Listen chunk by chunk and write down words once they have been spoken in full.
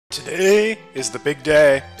Today is the big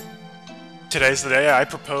day. Today's the day I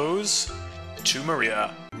propose to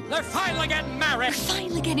Maria. They're finally getting married! We're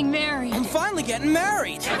finally getting married! I'm finally getting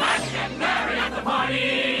married! Let's get married at the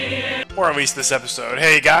party! Or at least this episode.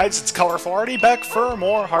 Hey guys, it's Colorful Artie back for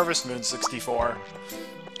more Harvest Moon 64.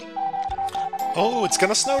 Oh, it's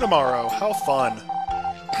gonna snow tomorrow. How fun.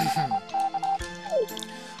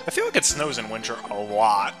 I feel like it snows in winter a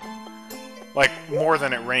lot. Like, more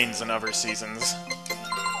than it rains in other seasons.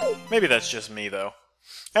 Maybe that's just me, though.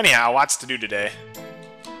 Anyhow, lots to do today.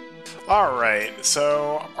 Alright,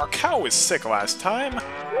 so our cow was sick last time,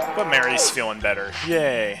 but Mary's feeling better.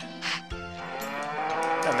 Yay.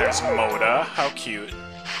 And there's Moda. How cute.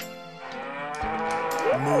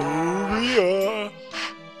 Maria.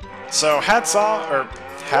 So, heads up.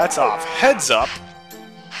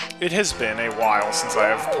 It has been a while since I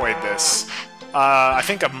have played this. I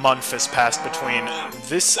think a month has passed between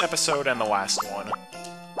this episode and the last one.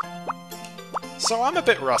 So I'm a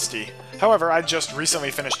bit rusty. However, I just recently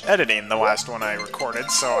finished editing the last one I recorded,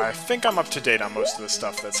 so I think I'm up to date on most of the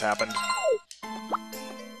stuff that's happened.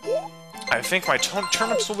 I think my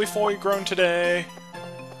turnips will be fully grown today.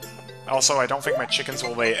 Also, I don't think my chickens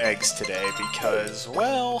will lay eggs today because,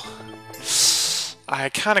 well, I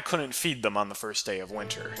kinda couldn't feed them on the first day of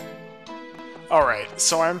winter. Alright,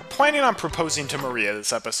 so I'm planning on proposing to Maria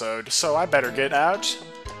this episode, so I better get out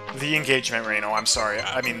the engagement ring. Oh, I'm sorry.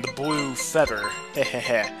 I mean, the blue feather.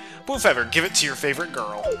 Hehehe. Blue feather, give it to your favorite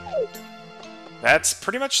girl. That's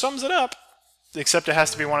pretty much sums it up. Except it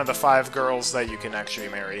has to be one of the 5 girls that you can actually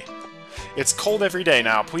marry. It's cold every day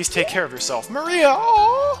now. Please take care of yourself. Maria!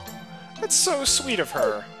 Aww! That's so sweet of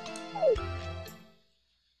her.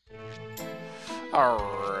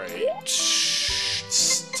 Alright.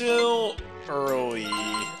 Still early.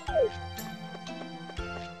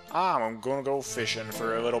 I'm gonna go fishing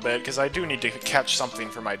for a little bit, because I do need to catch something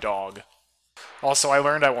for my dog. Also, I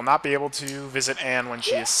learned I will not be able to visit Anne when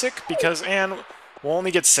she is sick, because Anne will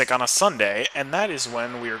only get sick on a Sunday, and that is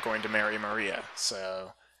when we are going to marry Maria.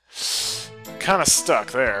 So, kinda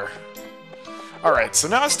stuck there. Alright, so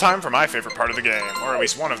now it's time for my favorite part of the game, or at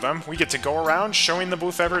least one of them. We get to go around showing the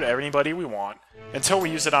blue feather to anybody we want. Until we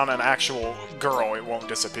use it on an actual girl, it won't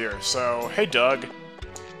disappear. So, hey Doug,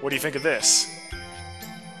 what do you think of this?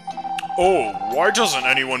 Oh, why doesn't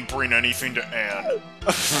anyone bring anything to Anne?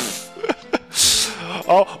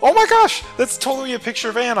 Oh my gosh! That's totally a picture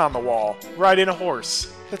of Anne on the wall, riding a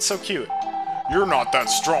horse. That's so cute. You're not that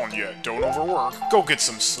strong yet, don't overwork. Go get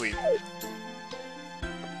some sleep.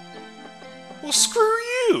 Well, screw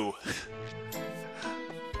you!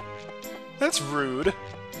 That's rude.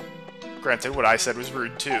 Granted, what I said was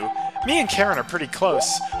rude too. Me and Karen are pretty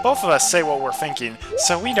close. Both of us say what we're thinking,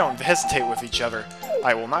 so we don't hesitate with each other.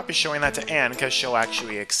 I will not be showing that to Anne because she'll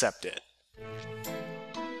actually accept it.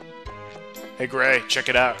 Hey Gray, check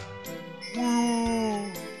it out.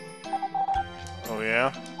 Woo! Oh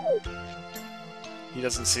yeah? He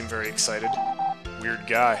doesn't seem very excited. Weird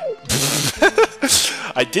guy.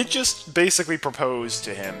 I did just basically propose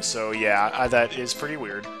to him, so yeah, that is pretty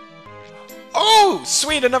weird. Oh!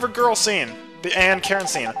 Sweet, another girl scene! The Anne-Karen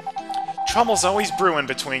scene. Trouble's always brewing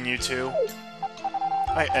between you two.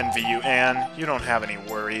 I envy you, Anne. You don't have any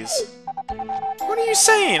worries. What are you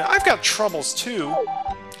saying? I've got troubles too.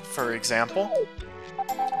 For example?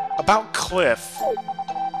 About Cliff.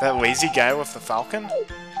 That lazy guy with the falcon?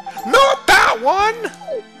 Not that one!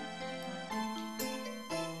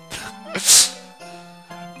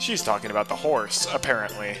 She's talking about the horse,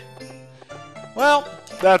 apparently. Well,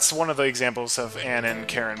 that's one of the examples of Anne and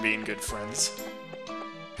Karen being good friends.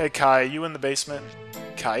 Hey Kai, you in the basement?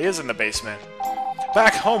 Kai is in the basement.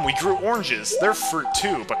 Back home we grew oranges. They're fruit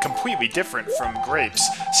too, but completely different from grapes.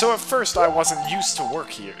 So at first I wasn't used to work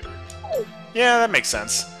here. Yeah, that makes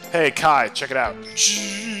sense. Hey Kai, check it out.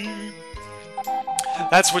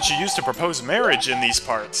 That's what you use to propose marriage in these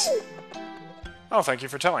parts. Oh, thank you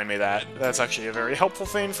for telling me that. That's actually a very helpful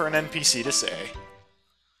thing for an NPC to say.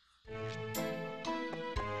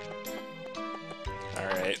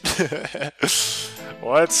 Alright.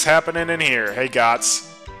 What's happening in here? Hey, Gots.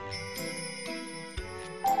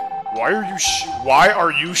 Why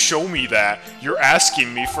are you show me that? You're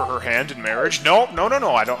asking me for her hand in marriage? No,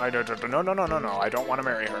 I don't want to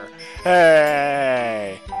marry her.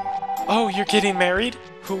 Hey. Oh, you're getting married?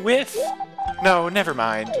 Who with? No, never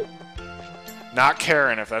mind. Not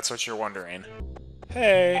Karen, if that's what you're wondering.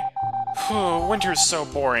 Hey. Whew, winter's so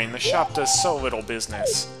boring. The shop does so little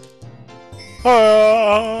business.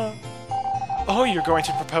 Oh, you're going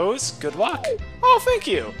to propose? Good luck. Oh, thank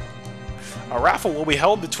you. A raffle will be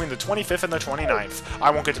held between the 25th and the 29th.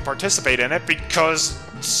 I won't get to participate in it because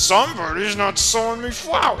somebody's not selling me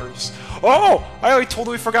flowers. Oh, I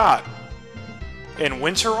totally forgot. In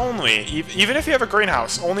winter only, even if you have a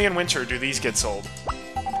greenhouse, only in winter do these get sold.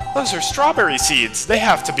 Those are strawberry seeds. They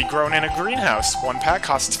have to be grown in a greenhouse. One pack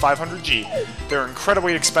costs 500G. They're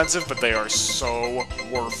incredibly expensive, but they are so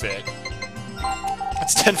worth it.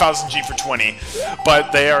 That's 10,000G for 20,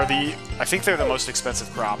 but they are I think they're the most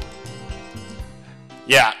expensive crop.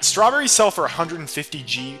 Yeah, strawberries sell for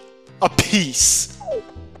 150G a piece.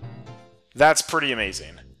 That's pretty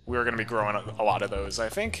amazing. We're going to be growing a lot of those, I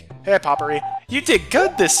think. Hey, Poppery. You did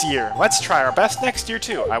good this year. Let's try our best next year,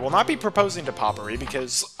 too. I will not be proposing to Poppery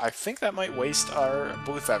because I think that might waste our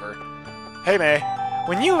blue feather. Hey, May.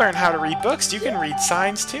 When you learn how to read books, you can read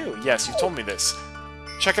signs, too. Yes, you've told me this.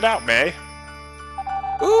 Check it out, May.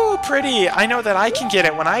 Ooh, pretty. I know that I can get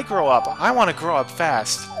it when I grow up. I want to grow up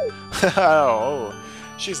fast. Oh,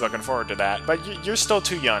 she's looking forward to that. But you're still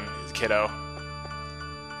too young, kiddo.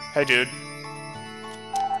 Hey, dude.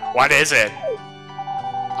 What is it?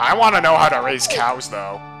 I want to know how to raise cows,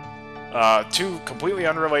 though. Two completely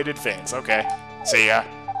unrelated things. Okay. See ya.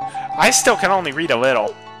 I still can only read a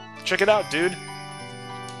little. Check it out, dude.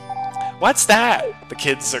 What's that? The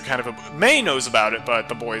kids are kind of May knows about it, but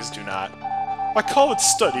the boys do not. I call it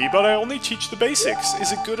study, but I only teach the basics.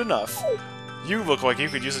 Is it good enough? You look like you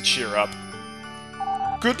could use a cheer up.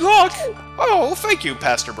 Good luck! Oh, thank you,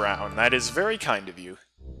 Pastor Brown. That is very kind of you.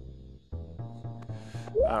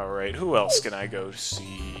 Alright, who else can I go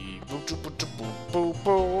see?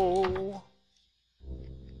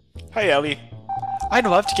 Hey, Ellie. I'd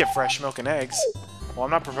love to get fresh milk and eggs. Well,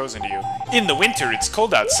 I'm not proposing to you. In the winter, it's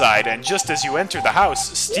cold outside, and just as you enter the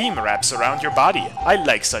house, steam wraps around your body. I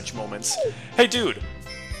like such moments. Hey, dude.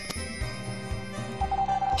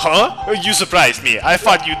 Huh? You surprised me. I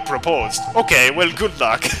thought you'd proposed. Okay, well, good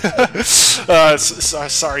luck.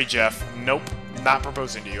 Sorry, Jeff. Nope, not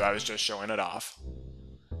proposing to you. I was just showing it off.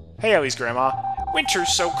 Hey, Ellie's grandma.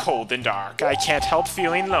 Winter's so cold and dark, I can't help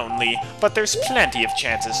feeling lonely, but there's plenty of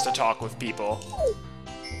chances to talk with people.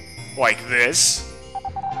 Like this?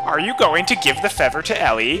 Are you going to give the feather to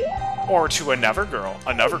Ellie? Or to another girl?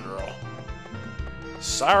 Another girl.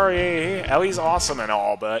 Sorry, Ellie's awesome and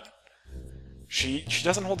all, but she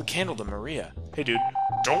doesn't hold the candle to Maria. Hey, dude,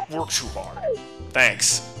 don't work too hard.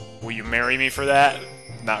 Thanks. Will you marry me for that?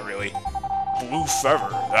 Not really. Blue feather,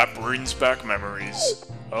 that brings back memories.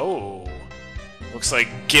 Oh. Looks like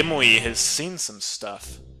Gimli has seen some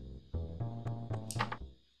stuff.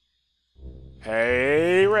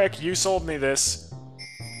 Hey, Rick, you sold me this.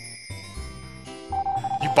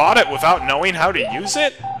 You bought it without knowing how to use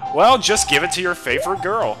it? Well, just give it to your favorite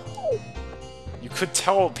girl. You could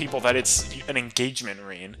tell people that it's an engagement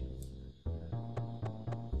ring.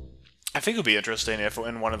 I think it would be interesting if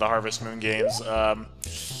in one of the Harvest Moon games,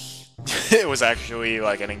 it was actually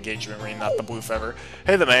like an engagement ring, not the blue feather.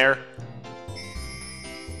 Hey, the mayor.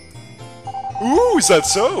 Ooh, is that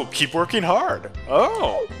so? Keep working hard.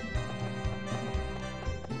 Oh.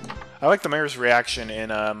 I like the mayor's reaction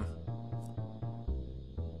in,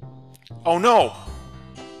 Oh no!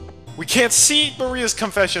 We can't see Maria's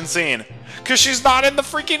confession scene! Because she's not in the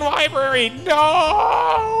freaking library!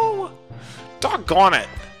 No! Doggone it!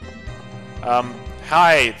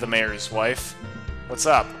 Hi, the mayor's wife. What's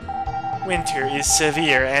up? Winter is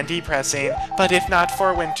severe and depressing, but if not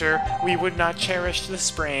for winter, we would not cherish the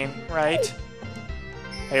spring, right?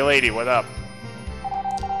 Hey lady, what up?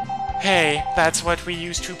 Hey, that's what we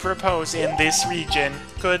used to propose in this region.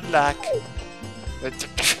 Good luck.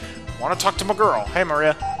 Want to talk to my girl. Hey,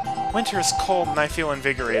 Maria. Winter is cold and I feel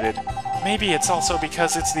invigorated. Maybe it's also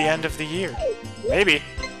because it's the end of the year. Maybe.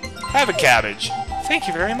 Have a cabbage. Thank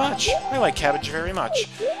you very much. I like cabbage very much.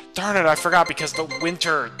 Darn it, I forgot because the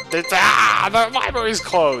winter... the library's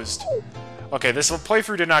closed. Okay, this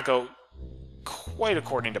playthrough did not go quite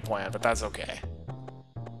according to plan, but that's okay.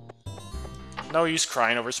 No use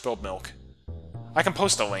crying over spilled milk. I can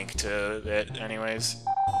post a link to it anyways.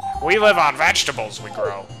 We live on vegetables we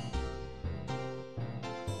grow.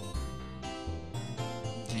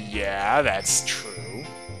 Yeah, that's true.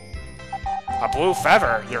 A blue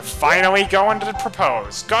feather, you're finally going to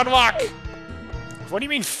propose. Good luck! What do you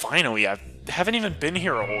mean finally? I haven't even been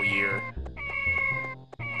here a whole year.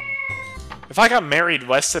 If I got married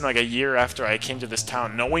less than like a year after I came to this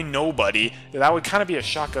town, knowing nobody, that would kind of be a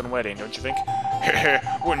shotgun wedding, don't you think?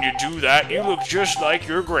 When you do that, you look just like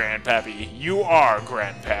your grandpappy. You are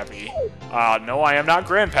grandpappy. No, I am not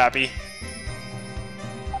grandpappy.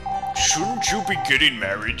 Shouldn't you be getting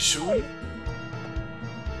married soon?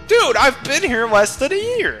 Dude, I've been here less than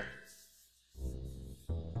a year!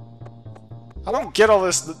 I don't get all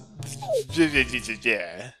this...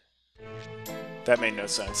 Yeah. That made no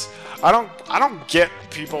sense. I don't get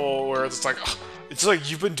people where it's like, "Ugh, it's like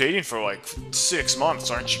you've been dating for like 6 months.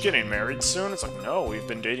 Aren't you getting married soon?" It's like, no, we've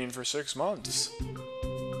been dating for 6 months.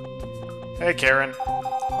 Hey, Karen.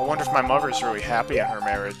 I wonder if my mother's really happy at her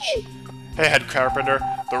marriage. Hey, head carpenter.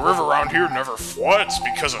 The river around here never floods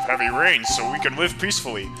because of heavy rain, so we can live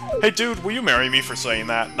peacefully. Hey, dude, will you marry me for saying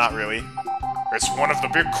that? Not really. It's one of the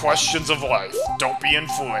big questions of life. Don't be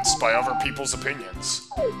influenced by other people's opinions.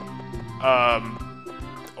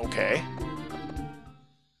 Okay.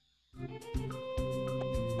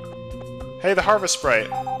 Hey, the Harvest Sprite.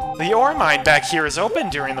 The ore mine back here is open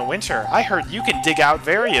during the winter. I heard you can dig out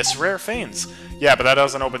various rare things. Yeah, but that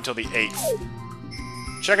doesn't open till the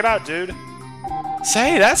 8th. Check it out, dude.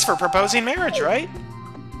 Say, that's for proposing marriage, right?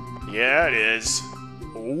 Yeah, it is.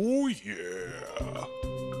 Oh, yeah.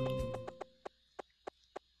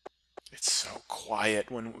 It's so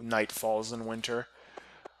quiet when night falls in winter.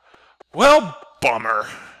 Well, bummer.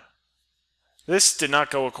 This did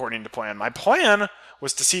not go according to plan. My plan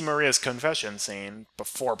was to see Maria's confession scene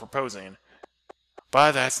before proposing.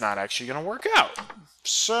 But that's not actually going to work out.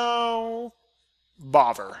 So,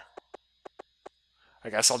 bother. I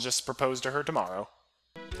guess I'll just propose to her tomorrow.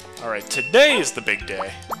 Alright, today is the big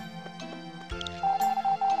day.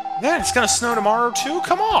 Man, it's going to snow tomorrow too?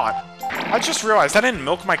 Come on! I just realized I didn't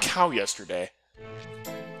milk my cow yesterday.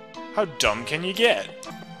 How dumb can you get?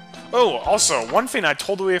 Oh, also, one thing I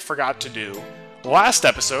totally forgot to do last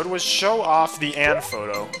episode was show off the Anne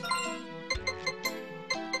photo.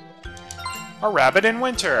 A rabbit in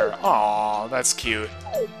winter. Aw, that's cute.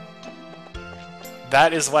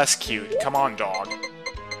 That is less cute. Come on, dog.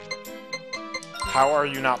 How are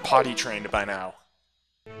you not potty trained by now?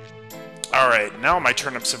 Alright, now my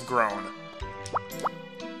turnips have grown.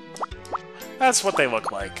 That's what they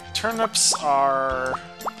look like. Turnips are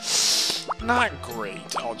not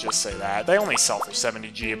great, I'll just say that. They only sell for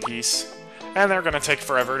 70G a piece. And they're gonna take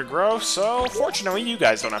forever to grow, so fortunately you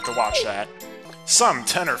guys don't have to watch that. Some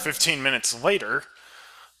 10 or 15 minutes later,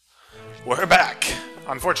 we're back.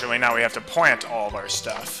 Unfortunately, now we have to plant all of our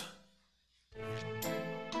stuff.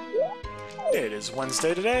 It is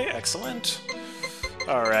Wednesday today, excellent.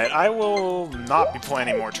 Alright, I will not be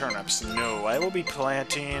planting more turnips. No, I will be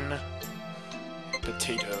planting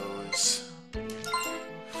potatoes.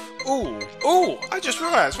 Ooh, I just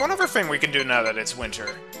realized one other thing we can do now that it's winter.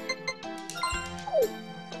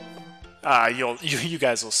 You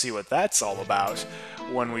guys will see what that's all about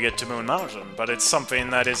when we get to Moon Mountain, but it's something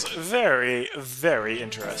that is very, very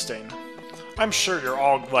interesting. I'm sure you're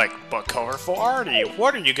all like, but colorful Artie,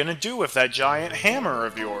 what are you gonna do with that giant hammer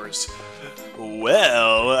of yours?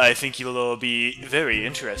 Well, I think you'll all be very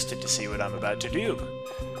interested to see what I'm about to do.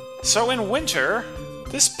 So in winter,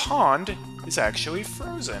 this pond is actually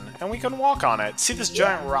frozen, and we can walk on it. See this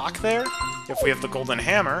giant rock there? If we have the golden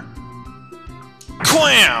hammer,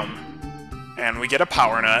 clam! And we get a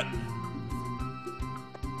power nut.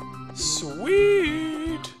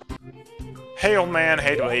 Sweet! Hey old man,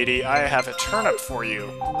 hey lady, I have a turnip for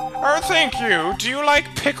you. Thank you! Do you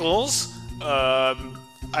like pickles?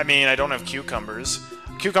 I mean, I don't have cucumbers.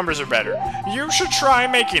 Cucumbers are better. You should try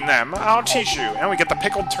making them. I'll teach you. And we get the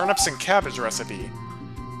pickled turnips and cabbage recipe.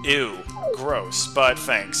 Ew. Gross, but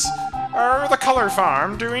thanks. The Color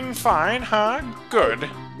Farm doing fine, huh? Good.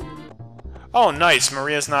 Oh, nice.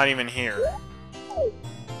 Maria's not even here.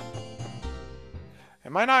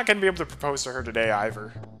 Am I not going to be able to propose to her today,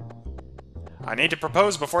 either? I need to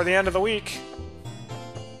propose before the end of the week.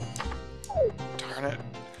 Darn it.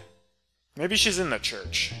 Maybe she's in the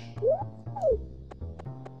church.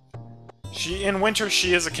 In winter,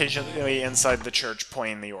 she is occasionally inside the church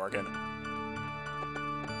playing the organ.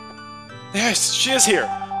 Yes, she is here!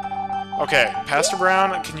 Okay, Pastor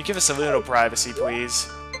Brown, can you give us a little privacy, please?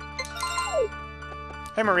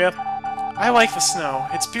 Hey, Maria. I like the snow.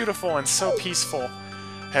 It's beautiful and so peaceful.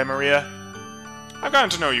 Hey, Maria. I've gotten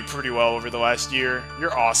to know you pretty well over the last year.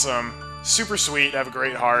 You're awesome. Super sweet, have a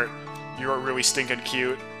great heart. You're really stinking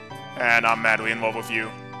cute. And I'm madly in love with you.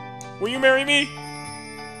 Will you marry me?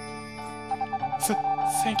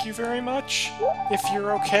 Thank you very much. If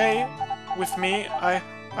you're okay with me,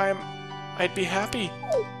 I'd be happy.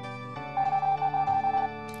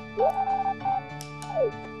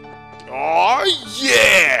 Oh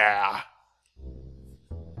yeah!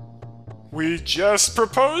 We just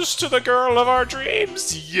proposed to the girl of our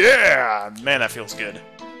dreams! Yeah! Man, that feels good.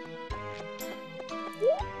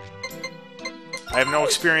 I have no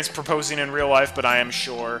experience proposing in real life, but I am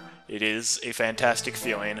sure it is a fantastic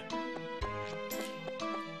feeling.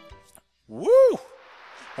 Woo!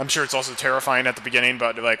 I'm sure it's also terrifying at the beginning,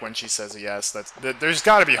 but like when she says yes, there's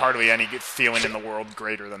got to be hardly any good feeling in the world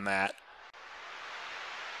greater than that.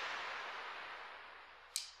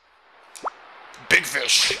 Big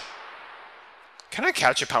fish! Can I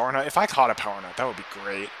catch a Power Nut? If I caught a Power Nut, that would be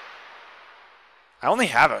great. I only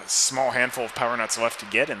have a small handful of Power Nuts left to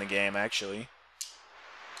get in the game, actually.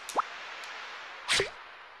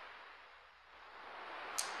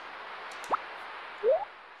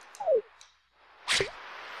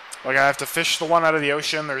 Like, I have to fish the one out of the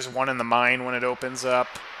ocean. There's one in the mine when it opens up.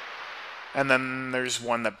 And then there's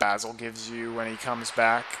one that Basil gives you when he comes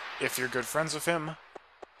back, if you're good friends with him.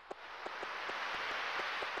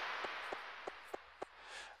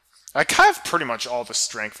 I kind of pretty much all the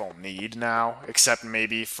strength I'll need now, except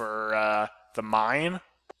maybe for the mine.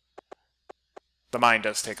 The mine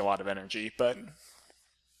does take a lot of energy, but...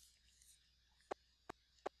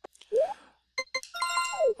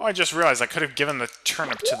 Oh, I just realized I could have given the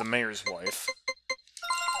turnip to the mayor's wife.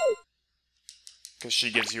 Because she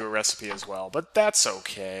gives you a recipe as well, but that's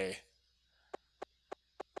okay.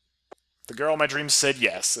 The girl of my dreams said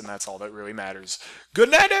yes, and that's all that really matters. Good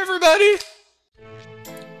night, everybody!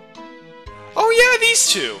 Oh yeah, these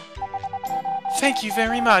two! Thank you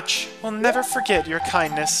very much. We'll never forget your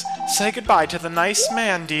kindness. Say goodbye to the nice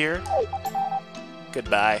man, dear.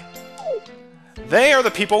 Goodbye. They are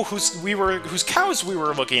the people whose cows we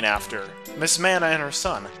were looking after. Miss Mana and her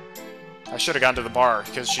son. I should have gone to the bar,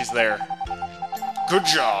 because she's there. Good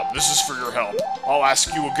job. This is for your help. I'll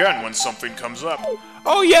ask you again when something comes up.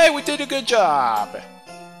 Oh yeah, we did a good job!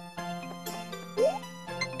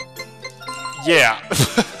 Yeah.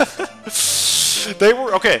 They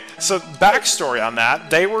were... Okay, so backstory on that.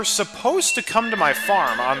 They were supposed to come to my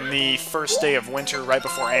farm on the first day of winter right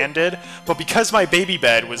before Anne did, but because my baby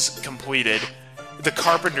bed was completed, the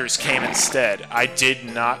carpenters came instead. I did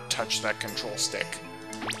not touch that control stick.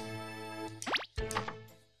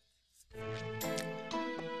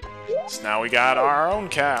 So now we got our own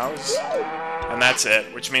cows. And that's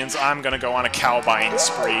it, which means I'm gonna go on a cow buying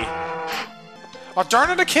spree. Oh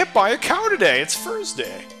darn it, I can't buy a cow today! It's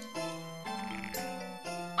Thursday!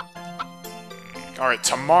 Alright,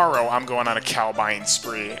 tomorrow I'm going on a cow buying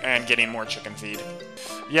spree and getting more chicken feed.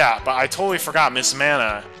 Yeah, but I totally forgot Miss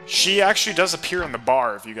Mana. She actually does appear in the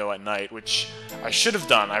bar if you go at night, which I should have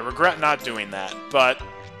done. I regret not doing that, but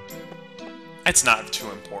it's not too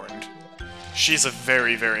important. She's a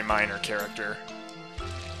very, very minor character.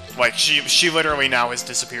 Like, she literally now has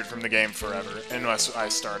disappeared from the game forever, unless I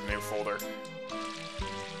start a new folder.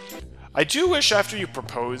 I do wish after you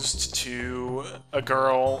proposed to a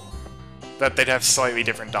girl that they'd have slightly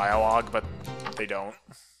different dialogue, but they don't.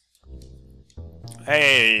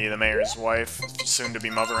 Hey, the mayor's wife,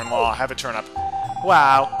 soon-to-be mother-in-law, have a turnip.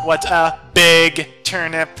 Wow, what a big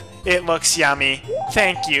turnip. It looks yummy.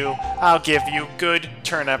 Thank you. I'll give you good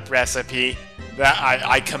turnip recipe.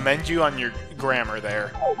 I commend you on your grammar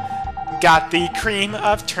there. Got the cream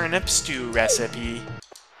of turnip stew recipe.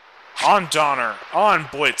 On Donner, on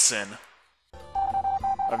Blitzen.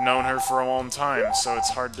 I've known her for a long time, so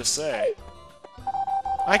it's hard to say.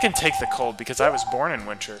 I can take the cold because I was born in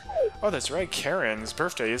winter. Oh, that's right, Karen's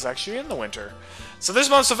birthday is actually in the winter. So this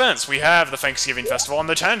month's events, we have the Thanksgiving Festival on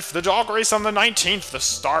the 10th, the Dog Race on the 19th, the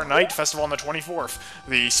Star Night Festival on the 24th,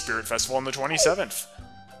 the Spirit Festival on the 27th,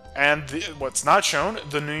 and what's not shown,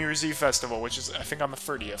 the New Year's Eve Festival, which is, I think, on the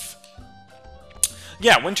 30th.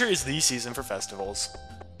 Yeah, winter is the season for festivals.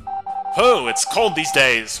 Oh, it's cold these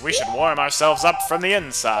days. We should warm ourselves up from the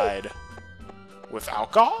inside. With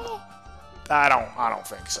alcohol? I don't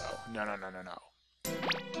think so. No.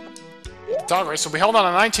 The dog race will be held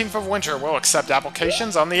on the 19th of winter. We'll accept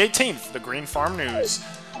applications on the 18th. The Green Farm News.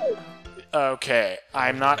 Okay,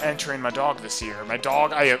 I'm not entering my dog this year. My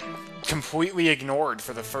dog I completely ignored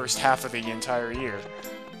for the first half of the entire year.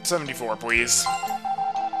 74, please.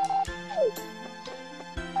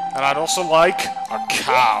 And I'd also like a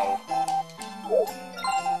cow.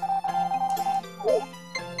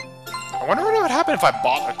 I wonder what would happen if I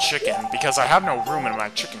bought a chicken, because I have no room in my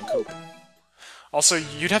chicken coop. Also,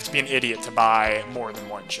 you'd have to be an idiot to buy more than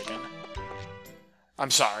one chicken.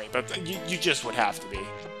 I'm sorry, but you just would have to be.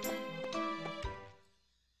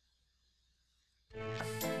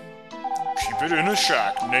 Keep it in a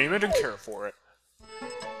shack, name it and care for it.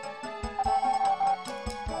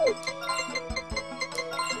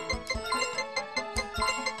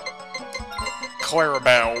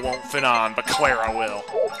 Clarabelle won't fit on, but Clara will.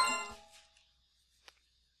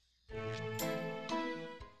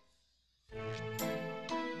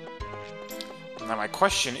 Now my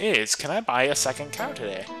question is, can I buy a second cow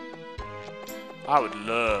today? I would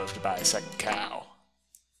love to buy a second cow.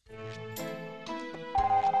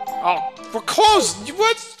 Oh, we're closed!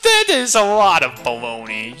 What? That is a lot of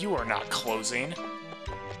baloney. You are not closing.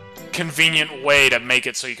 Convenient way to make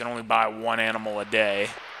it so you can only buy one animal a day.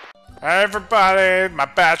 Everybody, my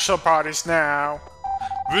bachelor party's now.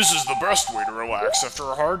 This is the best way to relax after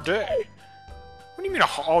a hard day. What do you mean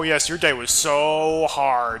oh yes, your day was so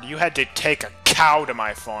hard. You had to take a cow to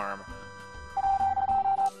my farm.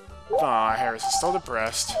 Aw, Harris is still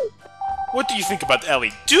depressed. What do you think about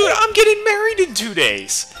Ellie? Dude, I'm getting married in 2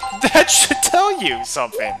 days! That should tell you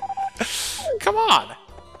something. Come on.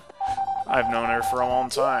 I've known her for a long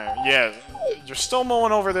time. Yeah, you're still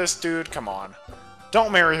mulling over this, dude? Come on.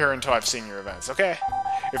 Don't marry her until I've seen your events, okay?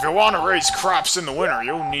 If you want to raise crops in the winter,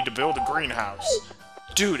 you'll need to build a greenhouse.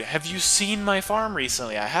 Dude, have you seen my farm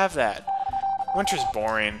recently? I have that. Winter's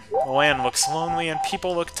boring. The land looks lonely and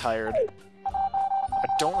people look tired. I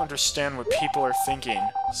don't understand what people are thinking,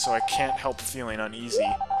 so I can't help feeling uneasy.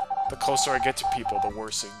 The closer I get to people, the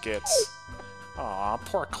worse it gets. Aw,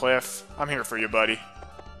 poor Cliff. I'm here for you, buddy.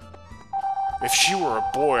 If she were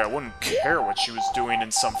a boy, I wouldn't care what she was doing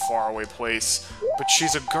in some faraway place. But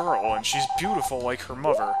she's a girl, and she's beautiful like her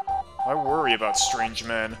mother. I worry about strange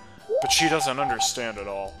men, but she doesn't understand it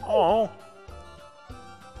all. Oh.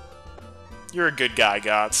 You're a good guy,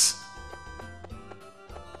 Gots.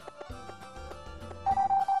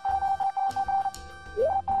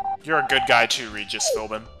 You're a good guy too, Regis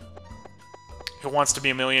Philbin. Who Wants to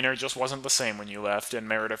Be a Millionaire just wasn't the same when you left, and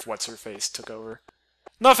Meredith What's-Her-Face took over.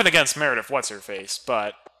 Nothing against Meredith What's-Her-Face,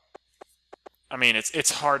 but... I mean,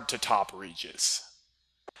 it's hard to top Regis.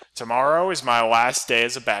 Tomorrow is my last day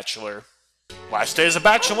as a bachelor. Last day as a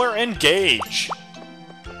bachelor, engage!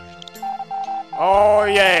 Oh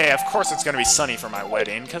yeah, of course it's gonna be sunny for my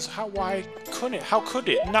wedding, because how could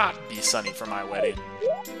it not be sunny for my wedding?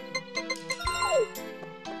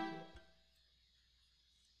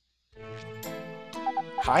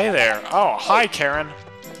 Hi there. Oh, hi, Karen.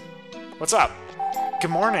 What's up?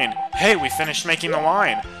 Good morning. Hey, we finished making the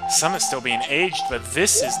wine. Some is still being aged, but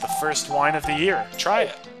this is the first wine of the year. Try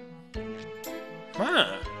it.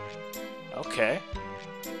 Huh. Okay.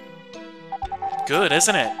 Good,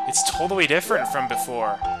 isn't it? It's totally different from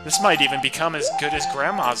before. This might even become as good as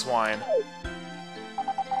Grandma's wine.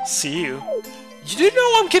 See you. You didn't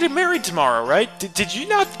know I'm getting married tomorrow, right? Did you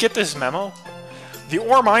not get this memo? The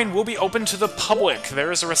ore mine will be open to the public.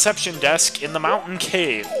 There is a reception desk in the mountain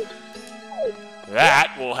cave.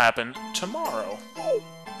 That will happen tomorrow.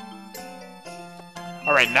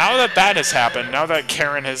 Alright, now that that has happened, now that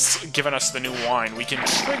Karen has given us the new wine, we can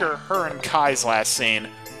trigger her and Kai's last scene,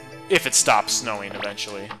 if it stops snowing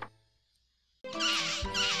eventually.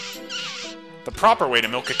 The proper way to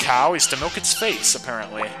milk a cow is to milk its face,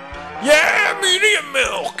 apparently. Yeah, medium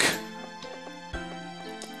milk!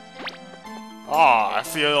 Ah, I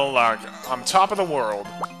feel like I'm top of the world.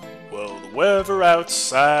 Well, the weather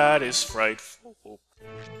outside is frightful,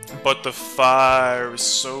 but the fire is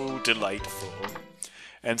so delightful.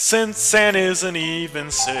 And since Anne isn't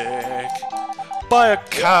even sick, buy a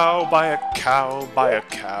cow, buy a cow, buy a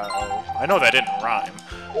cow. I know that didn't rhyme,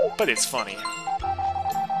 but it's funny.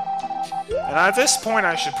 And at this point,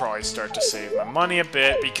 I should probably start to save my money a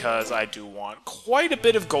bit, because I do want quite a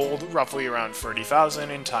bit of gold, roughly around 30,000,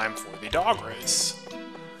 in time for the dog race.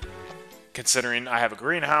 Considering I have a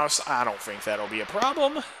greenhouse, I don't think that'll be a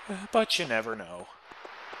problem, but you never know.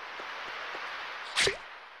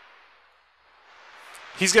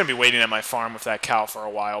 He's gonna be waiting at my farm with that cow for a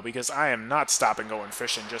while, because I am not stopping going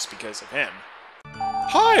fishing just because of him.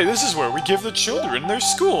 Hi, this is where we give the children their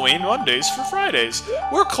schooling Mondays for Fridays.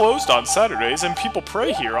 We're closed on Saturdays, and people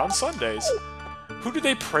pray here on Sundays. Who do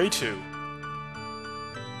they pray to?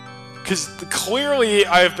 Because clearly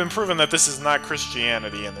I have been proven that this is not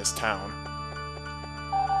Christianity in this town.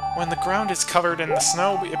 When the ground is covered in the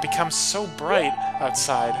snow, it becomes so bright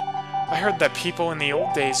outside. I heard that people in the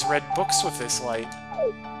old days read books with this light.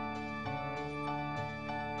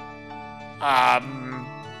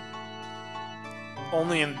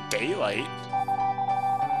 Only in daylight.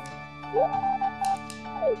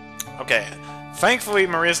 Okay, thankfully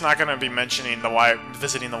Maria's not going to be mentioning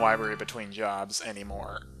visiting the library between jobs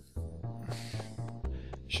anymore.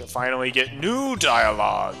 She'll finally get new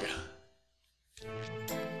dialogue.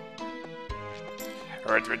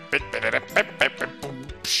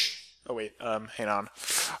 Oh wait, hang on.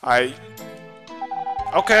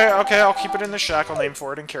 Okay, I'll keep it in the shack. I'll name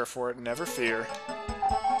for it and care for it, never fear.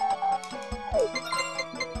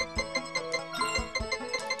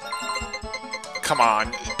 Come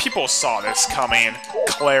on, people saw this coming.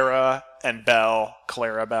 Clara and Belle.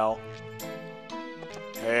 Clara Belle.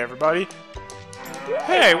 Hey, everybody.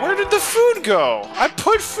 Hey, where did the food go? I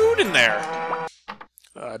put food in there.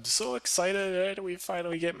 I'm so excited we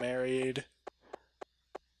finally get married.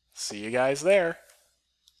 See you guys there.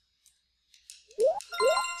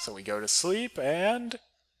 So we go to sleep and...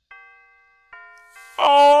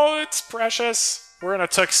 Oh, it's precious. We're in a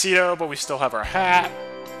tuxedo, but we still have our hat.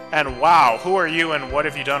 And wow, who are you and what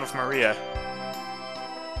have you done with Maria?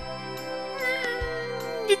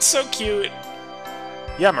 It's so cute.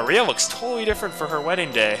 Yeah, Maria looks totally different for her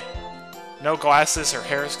wedding day. No glasses, her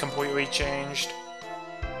hair is completely changed.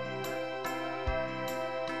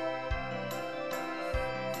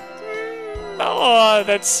 Oh,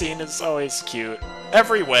 that scene is always cute.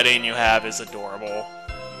 Every wedding you have is adorable.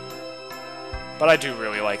 But I do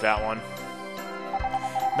really like that one.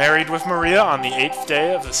 Married with Maria on the 8th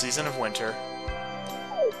day of the season of winter.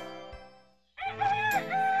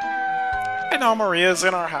 And now Maria's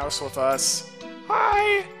in our house with us.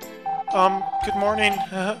 Hi! Good morning,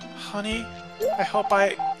 honey. I hope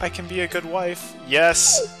I can be a good wife.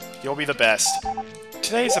 Yes, you'll be the best.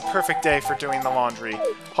 Today's a perfect day for doing the laundry.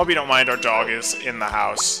 Hope you don't mind our dog is in the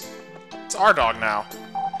house. It's our dog now.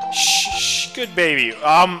 Shh, good baby.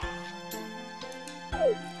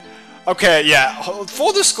 Okay, yeah,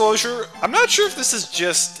 full disclosure, I'm not sure if this is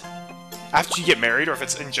just after you get married or if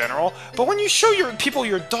it's in general, but when you show people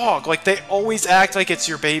your dog, like, they always act like it's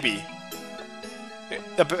your baby.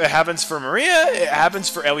 It happens for Maria, it happens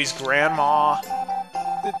for Ellie's grandma.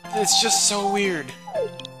 It's just so weird.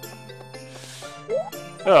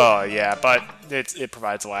 Oh, yeah, but it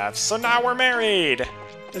provides laughs. So now we're married!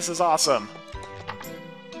 This is awesome.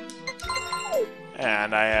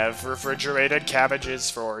 And I have refrigerated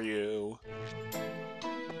cabbages for you.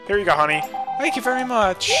 Here you go, honey. Thank you very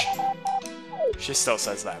much. She still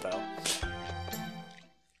says that, though.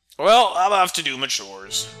 Well, I'll have to do my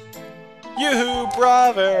chores. Yoo-hoo,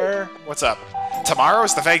 brother! What's up?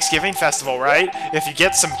 Tomorrow's the Thanksgiving festival, right? If you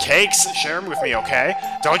get some cakes, share them with me, okay?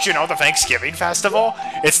 Don't you know the Thanksgiving festival?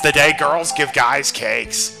 It's the day girls give guys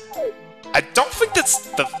cakes. I don't think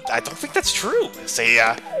that's true. See,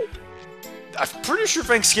 I'm pretty sure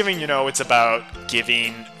Thanksgiving, you know, it's about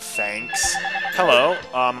giving thanks. Hello,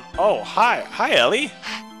 oh, hi, Ellie.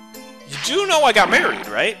 You do know I got married,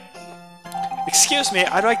 right? Excuse me,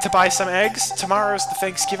 I'd like to buy some eggs. Tomorrow's the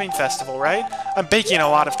Thanksgiving festival, right? I'm baking a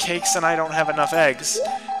lot of cakes and I don't have enough eggs.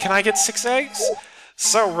 Can I get 6 eggs?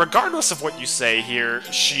 So, regardless of what you say here,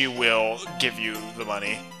 she will give you the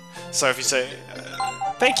money. So if you say,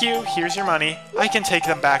 thank you, here's your money, I can take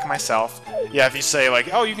them back myself. Yeah, if you say,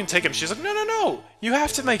 like, oh, you can take them, she's like, no, you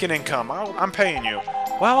have to make an income, I'm paying you.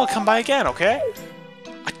 Well, I'll come by again, okay?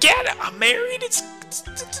 Again? I'm married? It's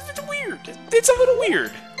weird. It's a little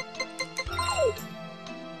weird.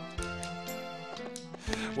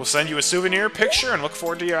 We'll send you a souvenir picture and look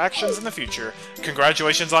forward to your actions in the future.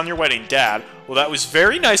 Congratulations on your wedding, Dad. Well, that was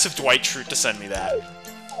very nice of Dwight Schrute to send me that.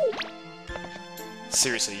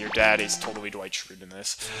 Seriously, your dad is totally Dwight Schrute in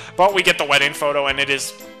this. But we get the wedding photo, and it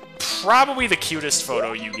is probably the cutest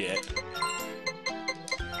photo you get.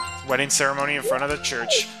 Wedding ceremony in front of the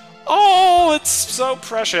church. Oh, it's so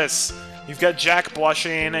precious! You've got Jack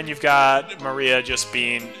blushing, and you've got Maria just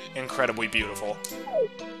being incredibly beautiful.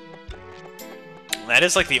 That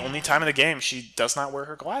is like the only time in the game she does not wear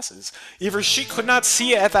her glasses. Either she could not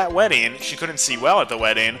see at that wedding, she couldn't see well at the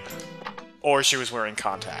wedding, or she was wearing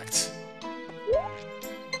contacts.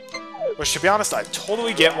 Which, to be honest, I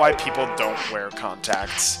totally get why people don't wear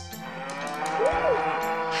contacts.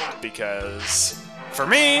 Because, for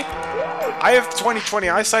me, I have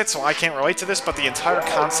 20/20 eyesight, so I can't relate to this, but the entire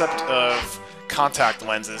concept of contact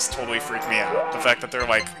lenses totally freaked me out. The fact that they're,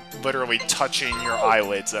 like, literally touching your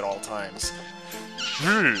eyelids at all times.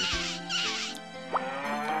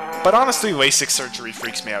 But honestly, LASIK surgery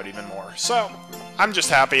freaks me out even more. So, I'm just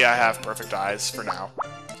happy I have perfect eyes for now.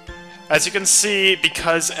 As you can see,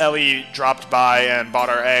 because Ellie dropped by and bought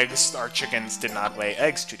our eggs, our chickens did not lay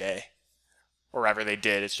eggs today. Or rather, they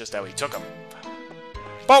did, it's just Ellie took them.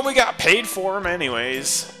 But we got paid for them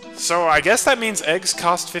anyways. So I guess that means eggs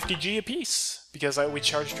cost 50G a piece, because we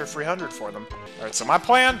charged her 300 for them. Alright, so my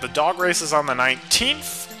plan, the dog race is on the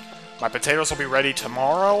 19th. My potatoes will be ready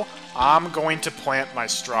tomorrow. I'm going to plant my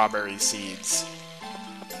strawberry seeds.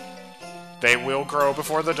 They will grow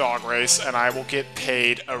before the dog race, and I will get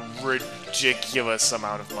paid a ridiculous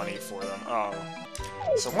amount of money for them. Oh.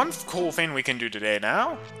 So one cool thing we can do today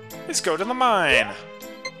now is go to the mine.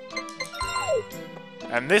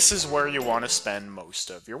 And this is where you want to spend most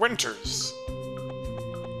of your winters.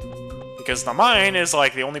 Because the mine is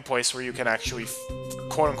like the only place where you can actually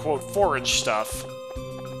quote-unquote forage stuff.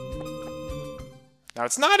 Now,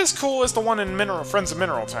 it's not as cool as the one in Friends of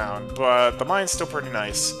Mineral Town, but the mine's still pretty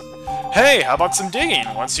nice. Hey, how about some digging?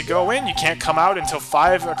 Once you go in, you can't come out until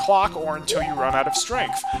 5 o'clock or until you run out of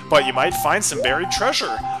strength. But you might find some buried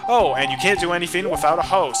treasure. Oh, and you can't do anything without a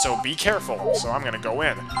hoe, so be careful. So I'm gonna go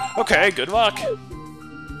in. Okay, good luck.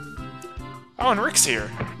 Oh, and Rick's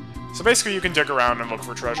here. So basically you can dig around and look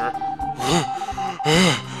for treasure.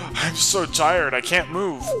 I'm so tired, I can't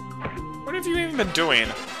move. What have you even been doing?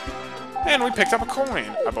 And we picked up a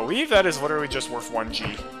coin. I believe that is literally just worth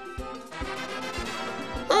 1G.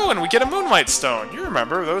 Oh, and we get a Moonlight Stone. You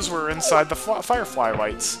remember, those were inside the Firefly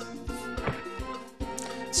lights.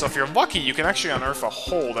 So if you're lucky, you can actually unearth a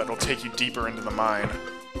hole that will take you deeper into the mine.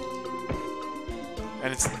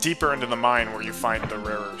 And it's deeper into the mine where you find the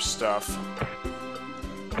rarer stuff.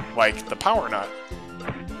 Like the Power Nut.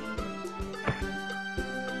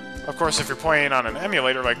 Of course, if you're playing on an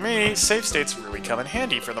emulator like me, save states really come in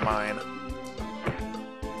handy for the mine.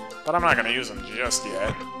 But I'm not going to use them just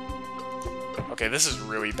yet. Okay, this is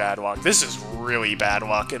really bad luck. This is really bad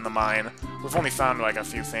luck in the mine. We've only found, like, a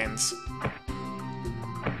few things.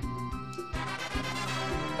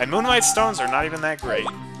 And Moonlight Stones are not even that great.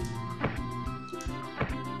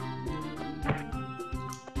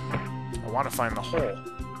 I want to find the hole.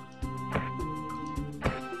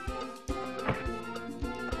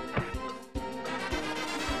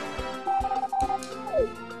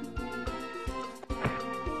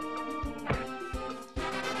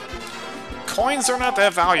 Coins are not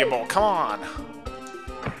that valuable, come on!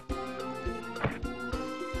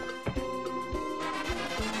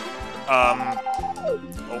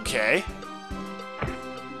 Okay.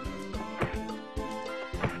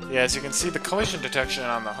 Yeah, as you can see, the collision detection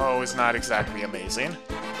on the hoe is not exactly amazing.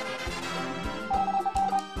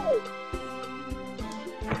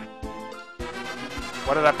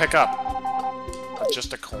 What did I pick up?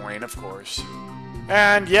 Just a coin, of course.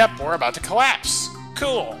 And, yep, we're about to collapse.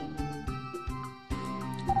 Cool!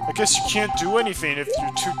 I guess you can't do anything if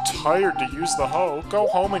you're too tired to use the hoe. Go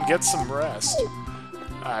home and get some rest.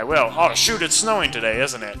 I will. Oh, shoot, it's snowing today,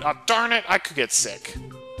 isn't it? Oh, darn it, I could get sick.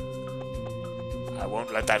 I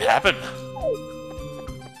won't let that happen.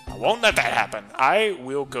 I won't let that happen. I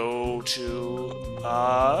will go to...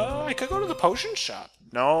 I could go to the potion shop.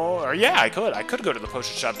 No, or yeah, I could. I could go to the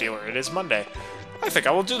potion shop dealer. It is Monday. I think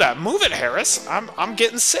I will do that. Move it, Harris. I'm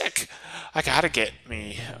getting sick. I gotta get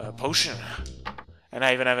me a potion. And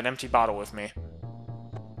I even have an empty bottle with me.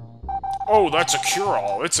 Oh, that's a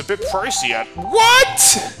cure-all. It's a bit pricey at... What?!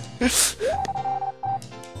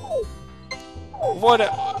 What?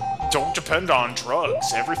 Don't depend on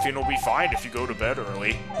drugs. Everything will be fine if you go to bed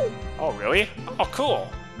early. Oh, really? Oh, cool.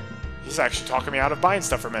 He's actually talking me out of buying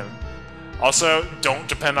stuff from him. Also, don't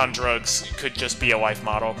depend on drugs. It could just be a life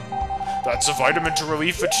motto. That's a vitamin to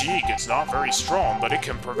relieve fatigue. It's not very strong, but it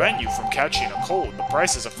can prevent you from catching a cold. The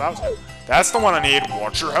price is $1,000. That's the one I need.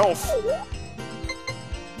 Watch your health.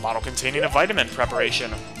 Bottle containing a vitamin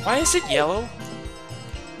preparation. Why is it yellow?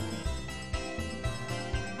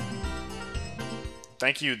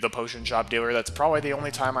 Thank you, the potion shop dealer. That's probably the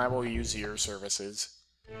only time I will use your services.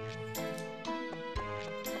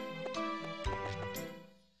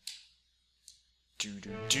 Do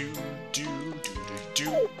do do do do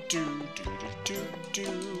do do do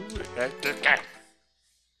do.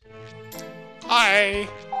 Hi,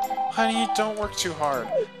 honey. Don't work too hard.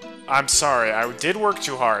 I'm sorry. I did work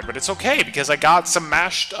too hard, but it's okay because I got some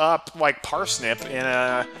mashed up like parsnip in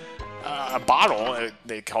a bottle.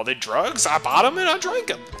 They called it drugs. I bought them and I drank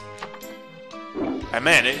them. And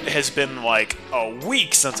man, it has been like a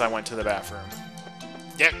week since I went to the bathroom.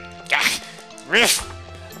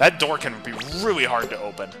 That door can be really hard to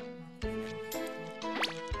open.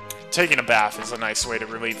 Taking a bath is a nice way to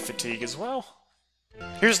relieve fatigue as well.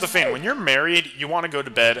 Here's the thing, when you're married, you want to go to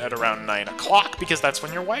bed at around 9 o'clock because that's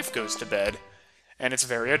when your wife goes to bed. And it's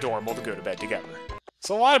very adorable to go to bed together.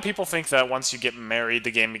 So a lot of people think that once you get married, the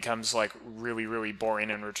game becomes like really, really boring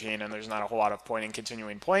and routine and there's not a whole lot of point in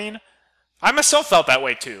continuing playing. I myself felt that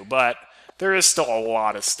way too, but there is still a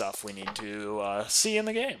lot of stuff we need to see in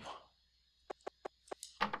the game.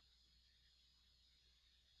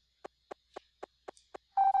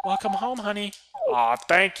 Welcome home, honey. Aw,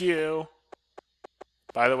 thank you.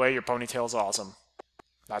 By the way, your ponytail's awesome.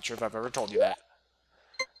 Not sure if I've ever told you that.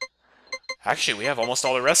 Actually, we have almost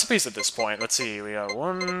all the recipes at this point. Let's see, we got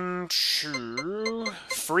 1, 2...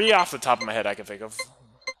 3 off the top of my head I can think of.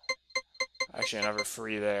 Actually, another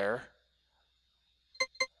 3 there.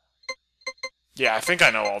 Yeah, I think I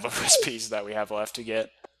know all the recipes that we have left to get.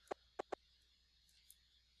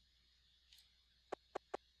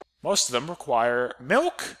 Most of them require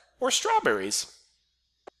milk or strawberries.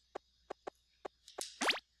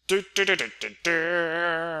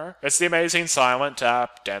 It's the amazing silent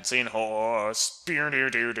tap dancing horse.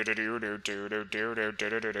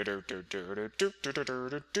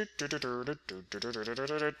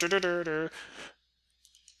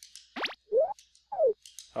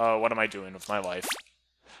 What am I doing with my life?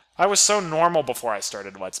 I was so normal before I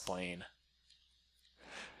started Let's Playing.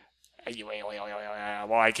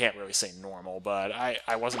 Well, I can't really say normal, but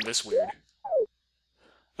I wasn't this weird.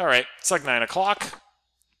 Alright, it's like 9 o'clock.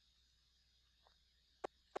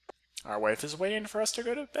 Our wife is waiting for us to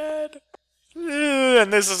go to bed.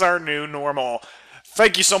 And this is our new normal.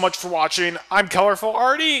 Thank you so much for watching. I'm Colorful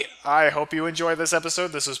Artie. I hope you enjoyed this episode.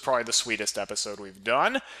 This is probably the sweetest episode we've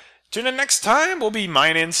done. Tune in next time. We'll be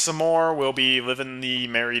mining some more. We'll be living the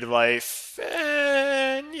married life.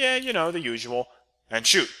 And yeah, you know, the usual. And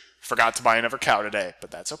shoot, forgot to buy another cow today, but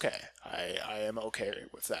that's okay. I am okay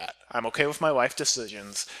with that. I'm okay with my life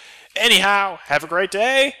decisions. Anyhow, have a great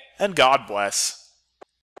day, and God bless.